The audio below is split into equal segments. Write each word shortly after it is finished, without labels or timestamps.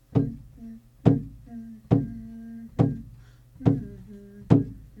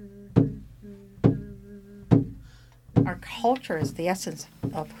culture is the essence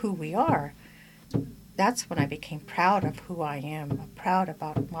of who we are, that's when I became proud of who I am, proud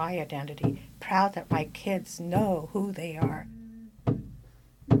about my identity, proud that my kids know who they are.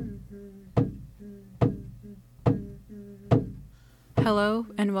 Hello,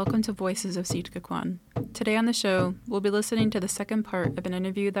 and welcome to Voices of Sitka Kwan. Today on the show, we'll be listening to the second part of an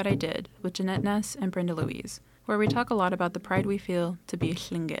interview that I did with Jeanette Ness and Brenda Louise, where we talk a lot about the pride we feel to be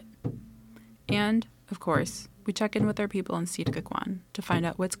Lingít. And, of course, we check in with our people in Sitka Kwan to find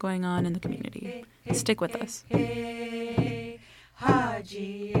out what's going on in the community. Stick with us.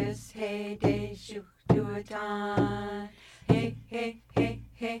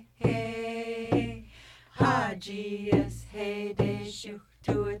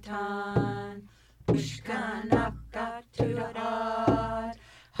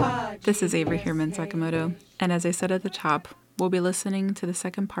 This is Avery Herman Sakamoto, and as I said at the top, we'll be listening to the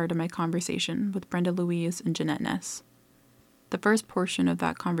second part of my conversation with Brenda Louise and Jeanette Ness. The first portion of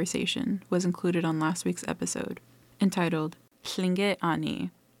that conversation was included on last week's episode, entitled Lingít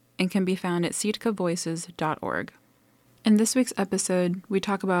Ani, and can be found at sitkavoices.org. In this week's episode, we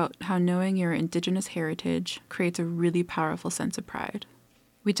talk about how knowing your Indigenous heritage creates a really powerful sense of pride.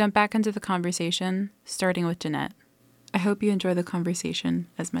 We jump back into the conversation, starting with Jeanette. I hope you enjoy the conversation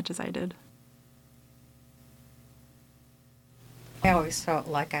as much as I did. I always felt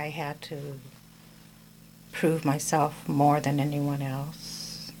like I had to prove myself more than anyone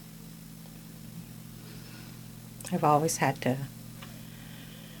else. I've always had to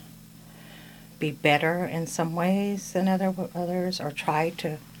be better in some ways than others, or try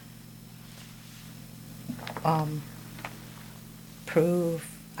to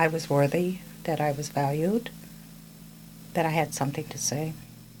prove I was worthy, that I was valued, that I had something to say.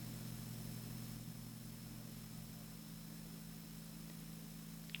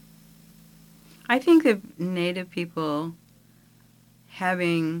 I think of Native people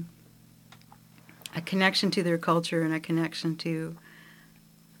having a connection to their culture and a connection to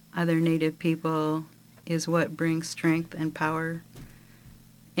other Native people is what brings strength and power,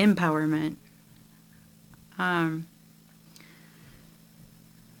 empowerment. I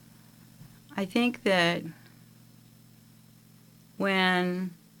think that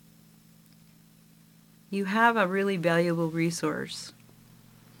when you have a really valuable resource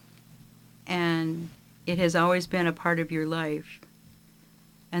and it has always been a part of your life,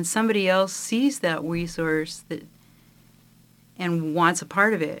 and somebody else sees that resource and wants a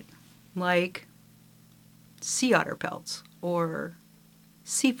part of it, like sea otter pelts or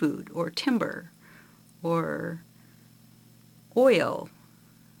seafood or timber or oil.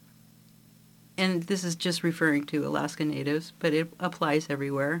 And this is just referring to Alaska Natives, but it applies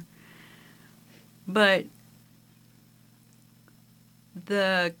everywhere. But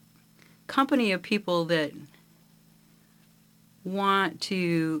the company of people that want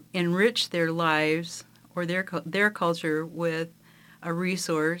to enrich their lives or their culture with a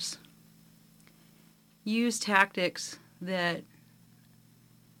resource use tactics that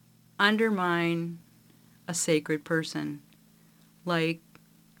undermine a sacred person. Like,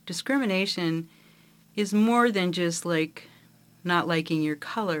 discrimination is more than just like not liking your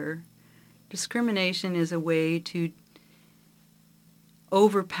color. Discrimination is a way to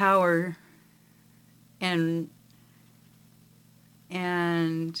overpower and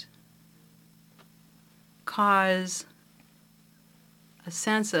cause a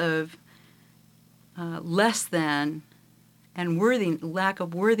sense of less than and lack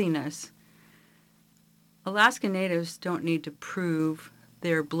of worthiness. Alaska Natives don't need to prove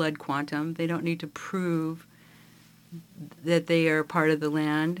their blood quantum. They don't need to prove that they are part of the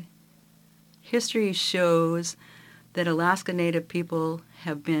land. History shows that Alaska Native people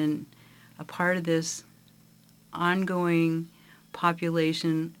have been a part of this ongoing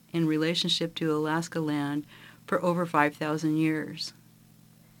population in relationship to Alaska land for over 5,000 years.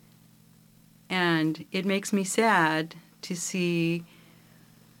 And it makes me sad to see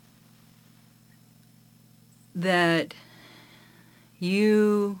that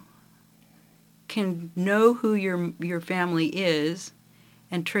you can know who your family is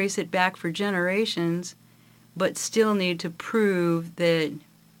and trace it back for generations, but still need to prove that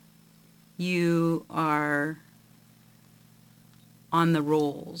you are on the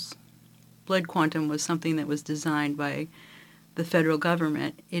rolls. Blood quantum was something that was designed by the federal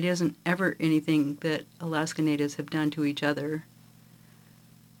government. It isn't ever anything that Alaska Natives have done to each other.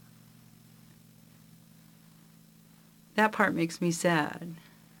 That part makes me sad,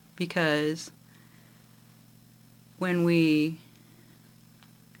 because when we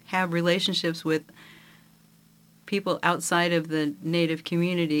have relationships with people outside of the Native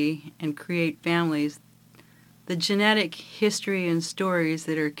community and create families, the genetic history and stories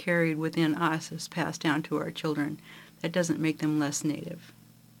that are carried within us is passed down to our children. That doesn't make them less Native.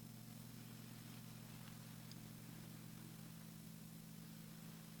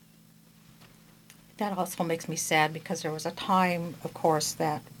 That also makes me sad because there was a time, of course,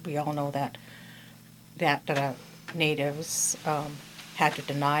 that we all know that natives had to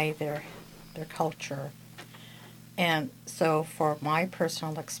deny their culture. And so for my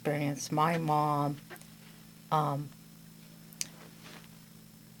personal experience, my mom,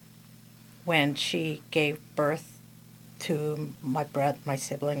 when she gave birth to my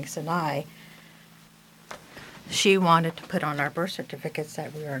siblings and I, she wanted to put on our birth certificates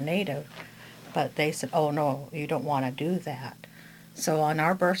that we were Native, but they said, oh no, you don't want to do that. So on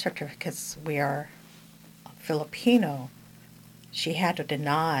our birth certificates, we are Filipino. She had to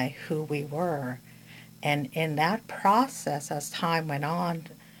deny who we were. And in that process, as time went on,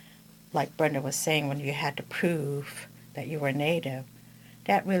 like Brenda was saying, when you had to prove that you were Native,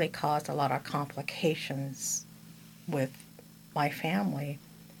 that really caused a lot of complications with my family,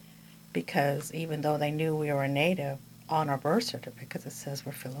 because even though they knew we were Native, on our birth certificate it says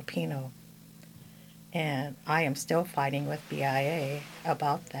we're Filipino. And I am still fighting with BIA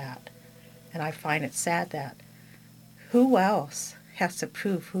about that. And I find it sad that who else has to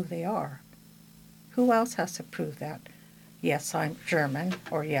prove who they are? Who else has to prove that, yes, I'm German,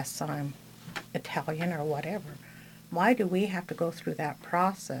 or yes, I'm Italian, or whatever? Why do we have to go through that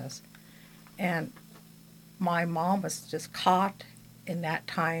process? And my mom was just caught in that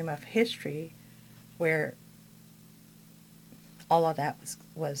time of history where all of that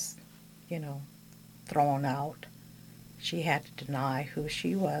was thrown out. She had to deny who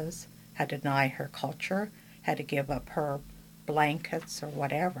she was, had to deny her culture, had to give up her blankets or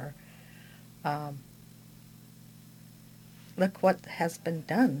whatever. Look what has been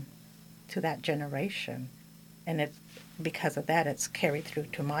done to that generation. And because of that, it's carried through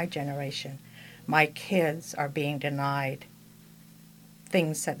to my generation. My kids are being denied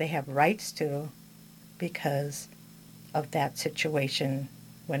things that they have rights to because of that situation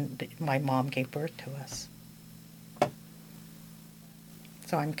when my mom gave birth to us.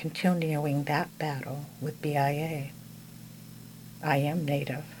 So I'm continuing that battle with BIA. I am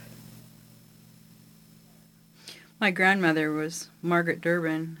Native. My grandmother was Margaret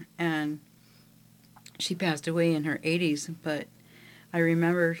Durbin, and she passed away in her 80s, but I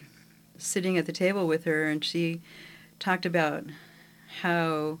remember sitting at the table with her, and she talked about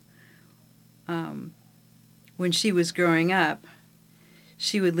how when she was growing up,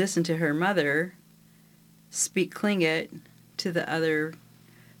 she would listen to her mother speak Tlingit to the other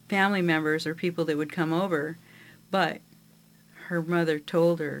family members or people that would come over, but her mother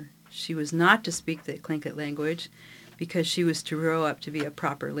told her she was not to speak the Tlingit language because she was to grow up to be a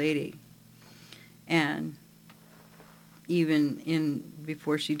proper lady. And even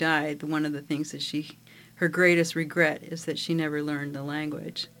before she died, one of the things that her greatest regret is that she never learned the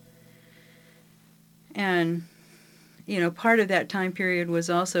language. And, part of that time period was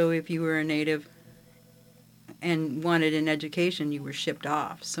also if you were a Native and wanted an education, you were shipped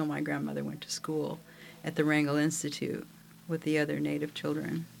off. So my grandmother went to school at the Wrangell Institute with the other Native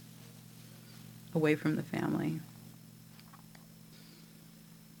children, away from the family.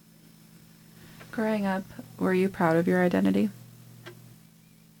 Growing up, were you proud of your identity?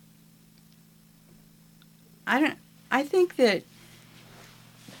 I think that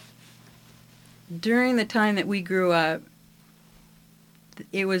during the time that we grew up,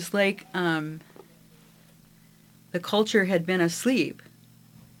 it was like the culture had been asleep.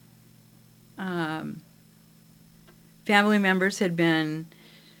 Family members had been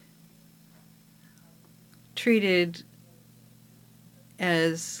treated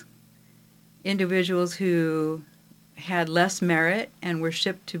as individuals who had less merit and were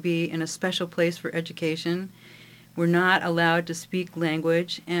shipped to be in a special place for education, were not allowed to speak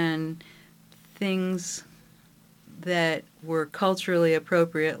language, and things that were culturally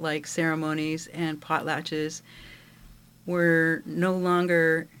appropriate, like ceremonies and potlatches, were no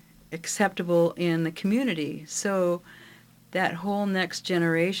longer acceptable in the community. So that whole next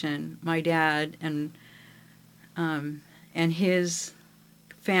generation, my dad and his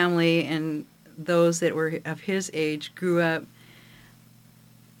family and those that were of his age, grew up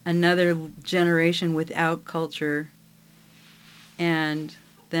another generation without culture. And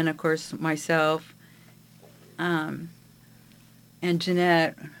then, of course, myself and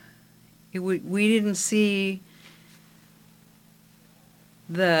Jeanette, we didn't see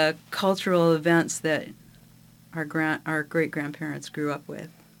the cultural events that our great-grandparents grew up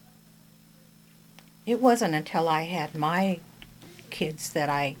with. It wasn't until I had my kids that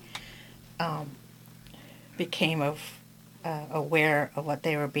I became aware of what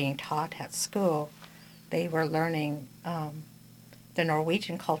they were being taught at school, they were learning the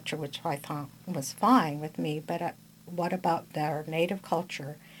Norwegian culture, which I thought was fine with me, but what about their native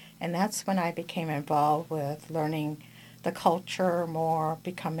culture? And that's when I became involved with learning the culture more,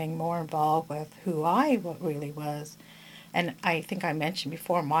 becoming more involved with who I really was. And I think I mentioned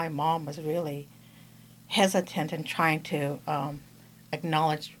before, my mom was really hesitant in trying to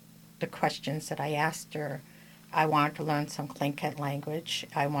acknowledge the questions that I asked her. I wanted to learn some Tlingit language.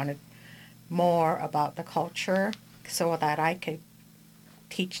 I wanted more about the culture so that I could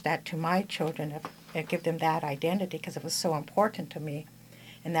teach that to my children and give them that identity, because it was so important to me.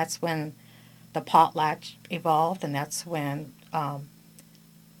 And that's when the potlatch evolved, and that's when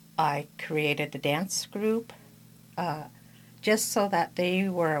I created the dance group, just so that they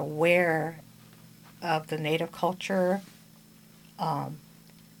were aware of the native culture,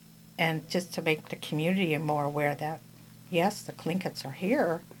 and just to make the community more aware that, yes, the Tlingits are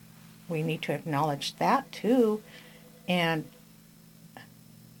here. We need to acknowledge that too. And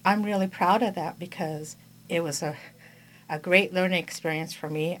I'm really proud of that, because it was a great learning experience for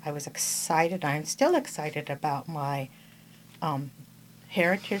me. I was excited. I'm still excited about my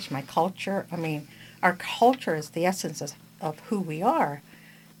heritage, my culture. I mean, our culture is the essence of who we are.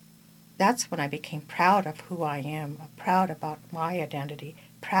 That's when I became proud of who I am, proud about my identity,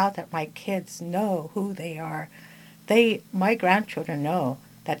 proud that my kids know who they are. My grandchildren know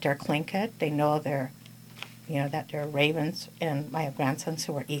that they're Tlingit. They know that they're ravens, and my grandsons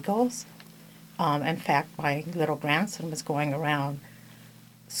who are eagles. In fact, my little grandson was going around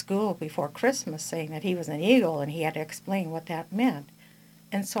school before Christmas saying that he was an eagle, and he had to explain what that meant.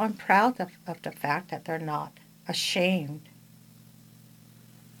 And so I'm proud of the fact that they're not ashamed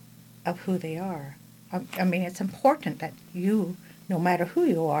of who they are. I mean, it's important that you, no matter who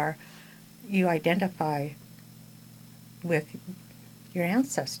you are, you identify with your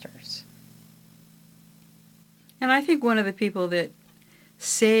ancestors. And I think one of the people that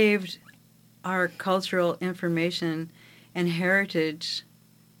saved our cultural information and heritage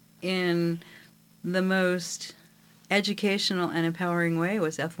in the most educational and empowering way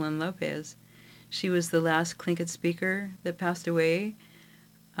was Ethelyn Lopez. She was the last Tlingit speaker that passed away.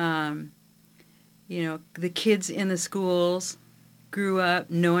 The kids in the schools grew up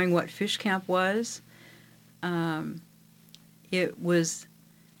knowing what fish camp was. It was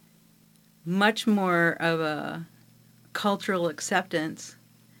much more of a cultural acceptance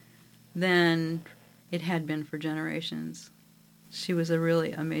than it had been for generations. She was a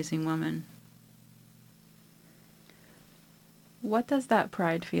really amazing woman. What does that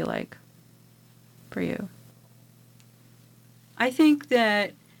pride feel like for you? I think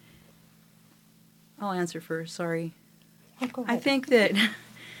that... I'll answer first, sorry. Oh, go ahead.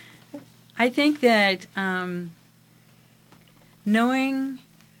 I think that knowing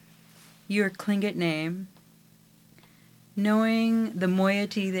your Tlingit name, knowing the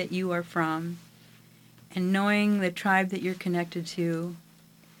moiety that you are from, and knowing the tribe that you're connected to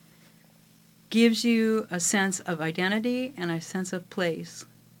gives you a sense of identity and a sense of place.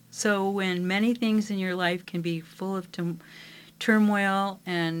 So when many things in your life can be full of turmoil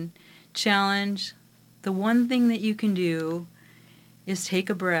and challenge, the one thing that you can do is take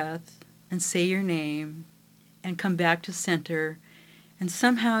a breath and say your name and come back to center, and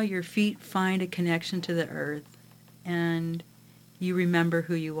somehow your feet find a connection to the earth and you remember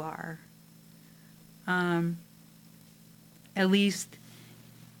who you are. At least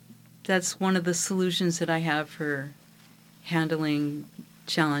that's one of the solutions that I have for handling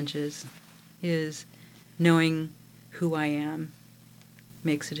challenges, is knowing who I am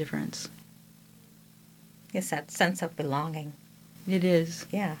makes a difference. It's that sense of belonging. It is.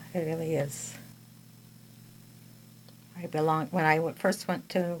 Yeah, it really is. I belong. When I first went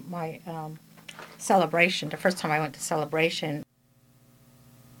to my celebration, the first time I went to celebration.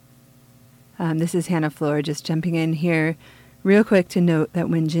 This is Hannah Floor, just jumping in here real quick to note that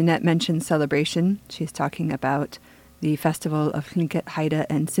when Jeanette mentioned celebration, she's talking about the Festival of Tlingit, Haida,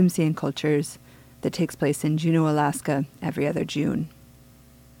 and Tsimshian cultures that takes place in Juneau, Alaska, every other June.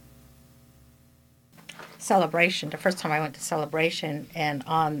 Celebration, the first time I went to celebration, and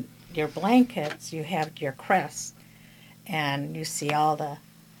on your blankets you have your crest, and you see all the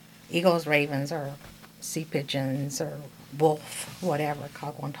eagles, ravens, or sea pigeons, or wolf, whatever,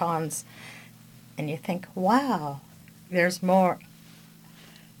 coguantons, and you think, wow, there's more,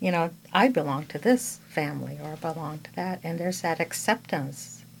 I belong to this family, or I belong to that, and there's that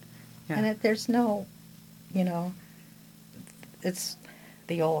acceptance. Yeah. And there's no, it's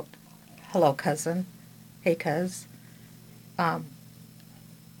the old, hello, cousin, hey, cuz. I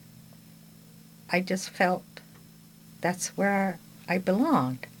just felt that's where I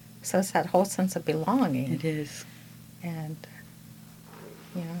belonged. So it's that whole sense of belonging. It is. And,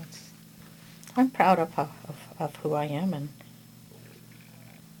 I'm proud of who I am, and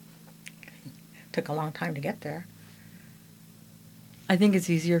it took a long time to get there. I think it's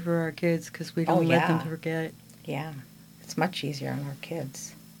easier for our kids because we don't let them yeah. forget. Yeah, it's much easier on our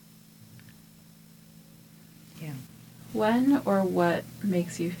kids. Yeah. When or what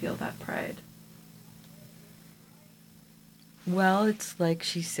makes you feel that pride? Well, it's like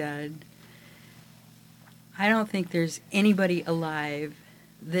she said, I don't think there's anybody alive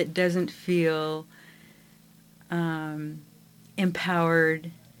that doesn't feel empowered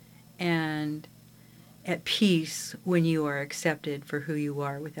and at peace when you are accepted for who you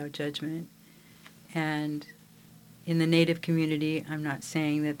are without judgment. And in the Native community, I'm not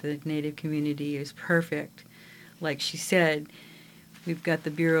saying that the Native community is perfect. Like she said, we've got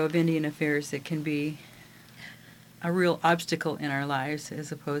the Bureau of Indian Affairs that can be a real obstacle in our lives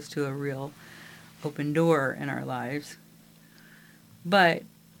as opposed to a real open door in our lives. But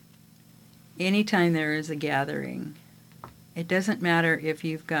anytime there is a gathering, it doesn't matter if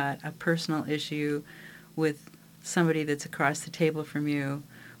you've got a personal issue with somebody that's across the table from you.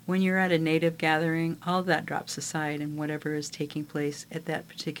 When you're at a Native gathering, all of that drops aside, and whatever is taking place at that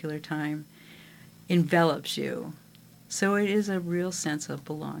particular time envelops you. So it is a real sense of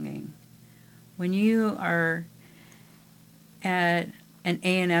belonging. When you are at an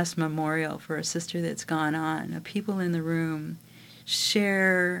A&S memorial for a sister that's gone on, the people in the room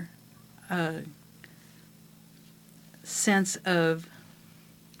share a sense of,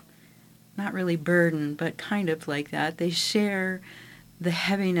 not really burden, but kind of like that. They share the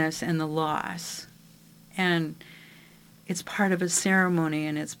heaviness and the loss. And it's part of a ceremony,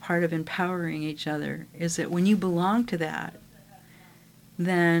 and it's part of empowering each other, is that when you belong to that,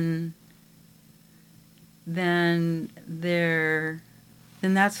 then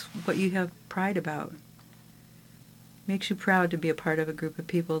that's what you have pride about. Makes you proud to be a part of a group of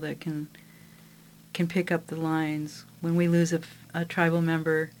people that can pick up the lines. When we lose a tribal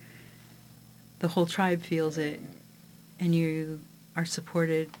member, the whole tribe feels it, and you are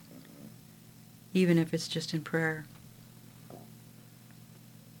supported, even if it's just in prayer.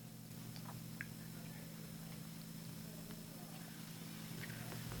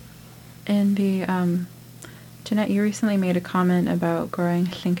 In the Jeanette, you recently made a comment about growing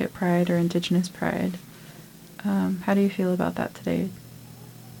Lingít Pride or Indigenous Pride. How do you feel about that today?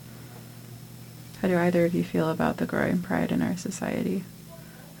 How do either of you feel about the growing pride in our society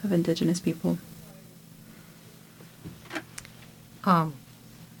of Indigenous people?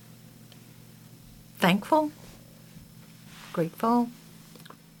 Thankful, grateful,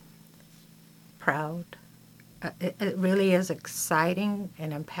 proud. It really is exciting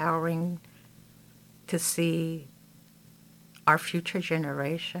and empowering to see our future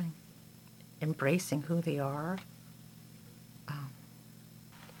generation embracing who they are.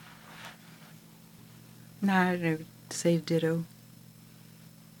 I would say ditto.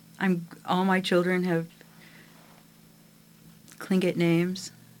 All my children have Tlingit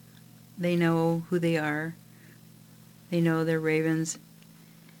names. They know who they are. They know they're ravens.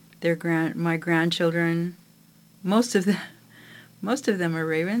 My grandchildren, most of them are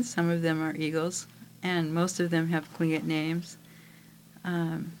ravens. Some of them are eagles, and most of them have Tlingit names.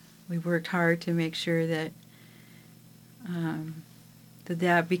 We worked hard to make sure that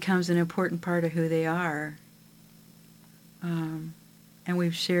that becomes an important part of who they are. And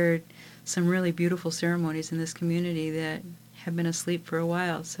we've shared some really beautiful ceremonies in this community that have been asleep for a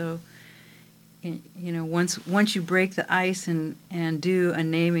while. So, once you break the ice and do a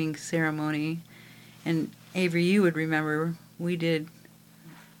naming ceremony, and Avery, you would remember, we did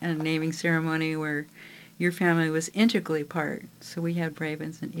a naming ceremony where your family was integrally part. So we had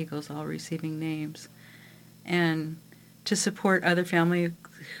ravens and eagles all receiving names. And to support other families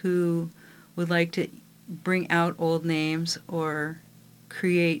who would like to bring out old names or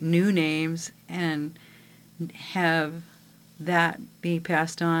create new names and have that be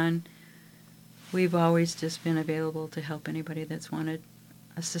passed on, we've always just been available to help anybody that's wanted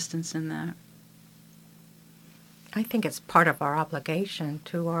assistance in that. I think it's part of our obligation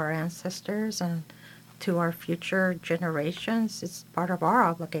to our ancestors and to our future generations. It's part of our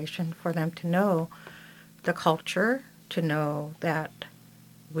obligation for them to know the culture, to know that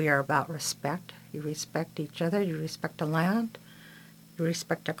we are about respect. You respect each other, you respect the land, you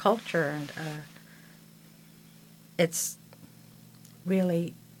respect the culture, and it's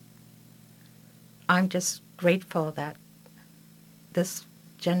really, I'm just grateful that this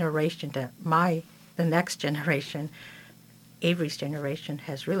generation, the next generation, Avery's generation,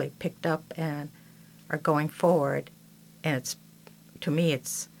 has really picked up and are going forward And it's, to me,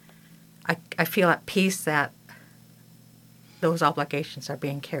 I feel at peace that those obligations are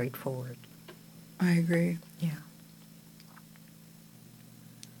being carried forward. I agree. Yeah.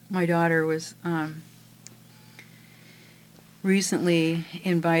 My daughter was recently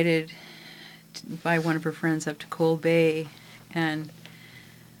invited by one of her friends up to Coal Bay, and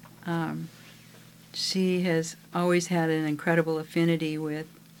she has always had an incredible affinity with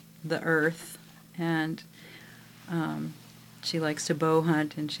the earth, and she likes to bow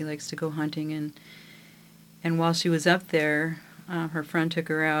hunt, and she likes to go hunting, and while she was up there, her friend took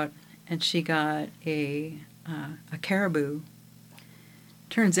her out, and she got a caribou.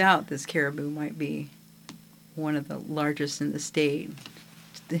 Turns out this caribou might be one of the largest in the state.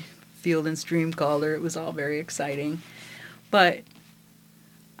 The Field and Stream called her. It was all very exciting. But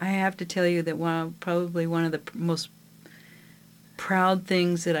I have to tell you that probably one of the most proud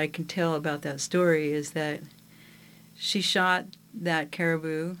things that I can tell about that story is that she shot that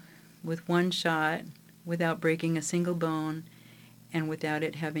caribou with one shot without breaking a single bone and without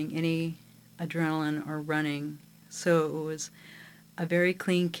it having any adrenaline or running. So it was a very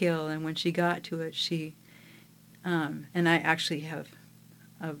clean kill, and when she got to it, she, and I actually have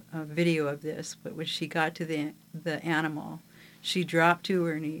a video of this, but when she got to the animal, she dropped to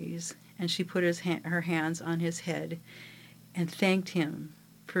her knees, and she put her hands on his head and thanked him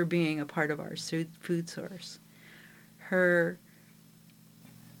for being a part of our food source. Her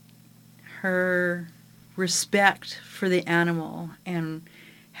respect for the animal and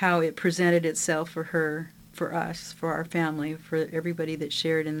how it presented itself for her, for us, for our family, for everybody that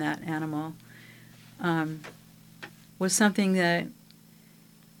shared in that animal, was something that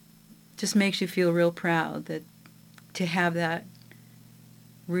just makes you feel real proud, that to have that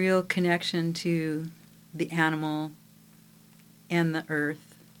real connection to the animal and the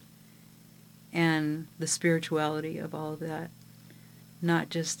earth and the spirituality of all of that, not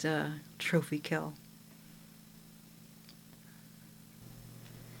just a trophy kill.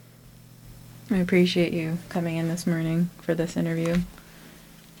 I appreciate you coming in this morning for this interview.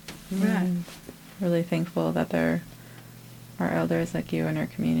 Right. I'm really thankful that there are elders like you in our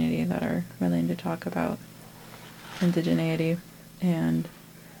community that are willing to talk about indigeneity and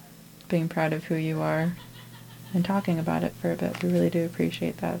being proud of who you are and talking about it for a bit. We really do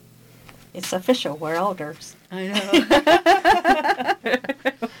appreciate that. It's official. We're elders. I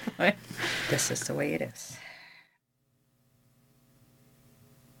know. This is the way it is.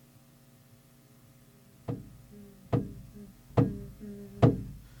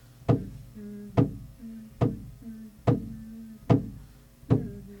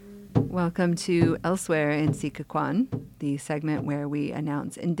 Welcome to Elsewhere in Sikakwan, the segment where we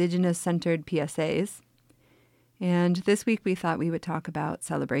announce Indigenous-centered PSAs. And this week we thought we would talk about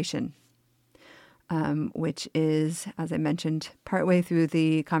celebration, which is, as I mentioned, partway through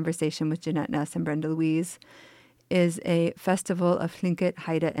the conversation with Jeanette Ness and Brenda Louise, is a festival of Tlingit,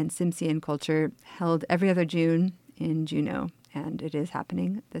 Haida, and Tsimshian culture held every other June in Juneau, and it is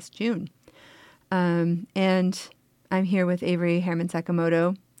happening this June. And I'm here with Avery Herman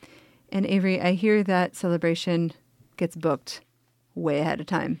Sakamoto. And Avery, I hear that celebration gets booked way ahead of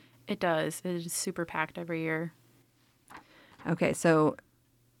time. It does. It is super packed every year. Okay, so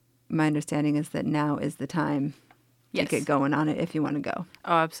my understanding is that now is the time to get going on it if you want to go.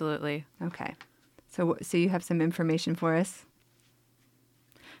 Oh, absolutely. Okay. So you have some information for us?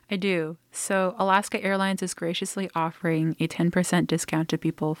 I do. So Alaska Airlines is graciously offering a 10% discount to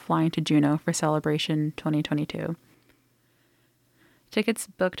people flying to Juneau for Celebration 2022. Tickets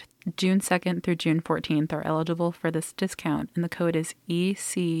booked June 2nd through June 14th are eligible for this discount, and the code is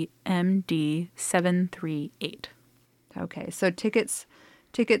ECMD738. Okay, so tickets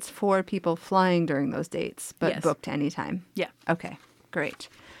for people flying during those dates, but Yes. booked anytime. Yeah. Okay, great.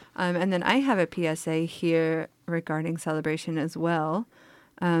 And then I have a PSA here regarding celebration as well.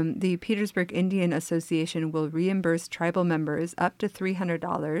 The Petersburg Indian Association will reimburse tribal members up to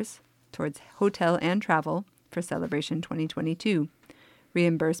 $300 towards hotel and travel for Celebration 2022.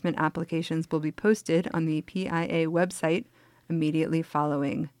 Reimbursement applications will be posted on the PIA website immediately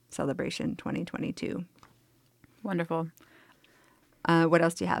following Celebration 2022. Wonderful. What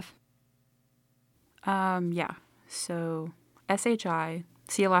else do you have? Yeah. So SHI,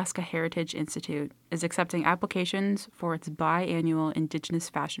 Sea Alaska Heritage Institute, is accepting applications for its biannual Indigenous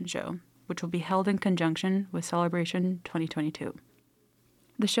Fashion Show, which will be held in conjunction with Celebration 2022.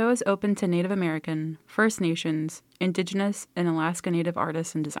 The show is open to Native American, First Nations, Indigenous, and Alaska Native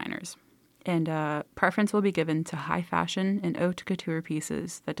artists and designers. And preference will be given to high fashion and haute couture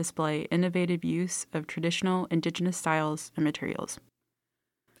pieces that display innovative use of traditional Indigenous styles and materials.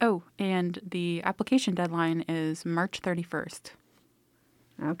 Oh, and the application deadline is March 31st.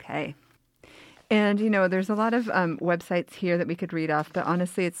 Okay. And, there's a lot of websites here that we could read off, but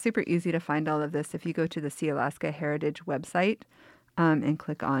honestly, it's super easy to find all of this if you go to the See Alaska Heritage website and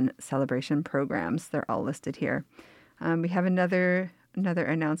click on celebration programs. They're all listed here. We have another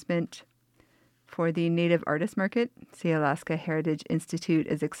announcement for the Native Artist Market. See Alaska Heritage Institute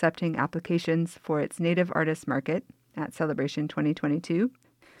is accepting applications for its Native Artist Market at Celebration 2022.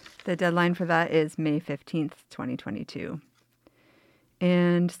 The deadline for that is May 15th, 2022.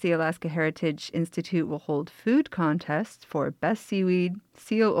 And the Alaska Heritage Institute will hold food contests for best seaweed,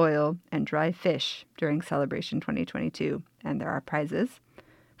 seal oil, and dry fish during Celebration 2022. And there are prizes.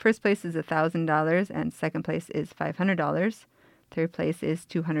 First place is $1,000 and second place is $500. Third place is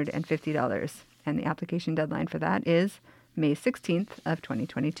 $250. And the application deadline for that is May 16th of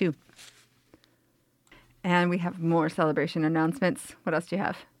 2022. And we have more celebration announcements. What else do you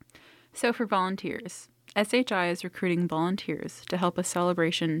have? So for volunteers, SHI is recruiting volunteers to help with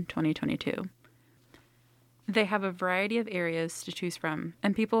Celebration 2022. They have a variety of areas to choose from,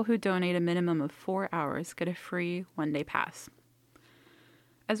 and people who donate a minimum of 4 hours get a free one-day pass.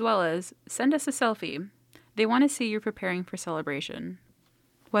 As well as, send us a selfie. They want to see you preparing for Celebration.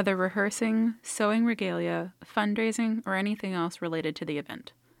 Whether rehearsing, sewing regalia, fundraising, or anything else related to the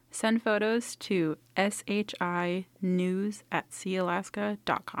event. Send photos to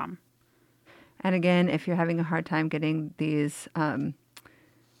shinews@sealaska.com. And again, if you're having a hard time getting these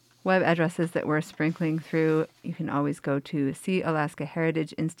web addresses that we're sprinkling through, you can always go to See Alaska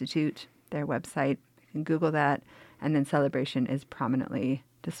Heritage Institute, their website. You can Google that, and then Celebration is prominently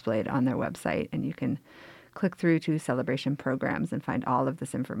displayed on their website, and you can click through to Celebration programs and find all of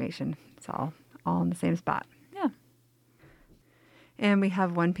this information. It's all in the same spot. Yeah. And we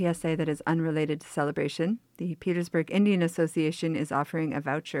have one PSA that is unrelated to Celebration. The Petersburg Indian Association is offering a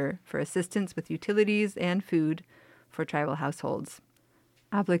voucher for assistance with utilities and food for tribal households.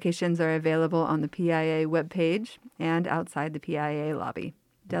 Applications are available on the PIA webpage and outside the PIA lobby.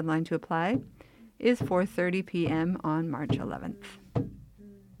 Deadline to apply is 4:30 p.m. on March 11th.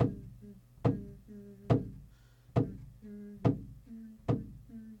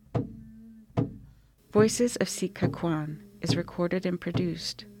 Voices of Sitkakwan is recorded and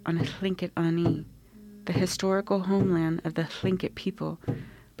produced on Lingít Ani, the historical homeland of the Lingít people,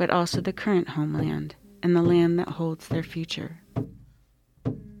 but also the current homeland and the land that holds their future.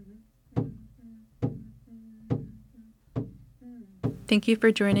 Thank you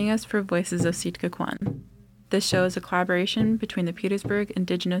for joining us for Voices of Sitkakwan. This show is a collaboration between the Petersburg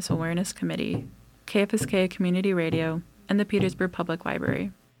Indigenous Awareness Committee, KFSK Community Radio, and the Petersburg Public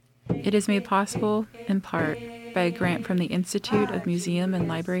Library. It is made possible, in part, by a grant from the Institute of Museum and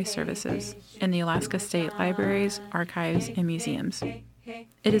Library Services in the Alaska State Libraries, Archives, and Museums.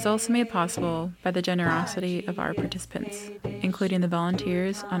 It is also made possible by the generosity of our participants, including the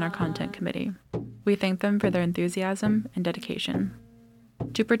volunteers on our content committee. We thank them for their enthusiasm and dedication.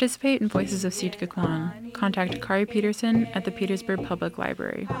 To participate in Voices of Sitkakwan, contact Kari Peterson at the Petersburg Public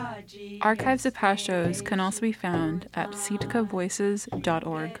Library. Archives of past shows can also be found at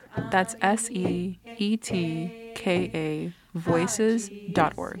setkavoices.org. That's SEETKA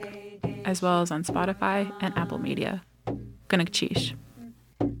voices.org, as well as on Spotify and Apple Media. Gunakchish.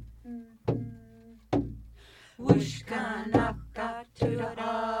 Wishkanakak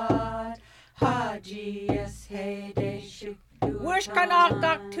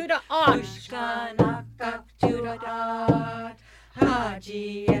to the odd. Wishkanakak to the odd.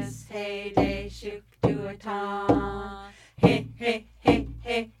 Haji yes hey day shuk to a ta. Hey hey hey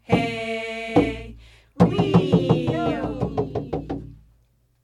hey hey. Wee.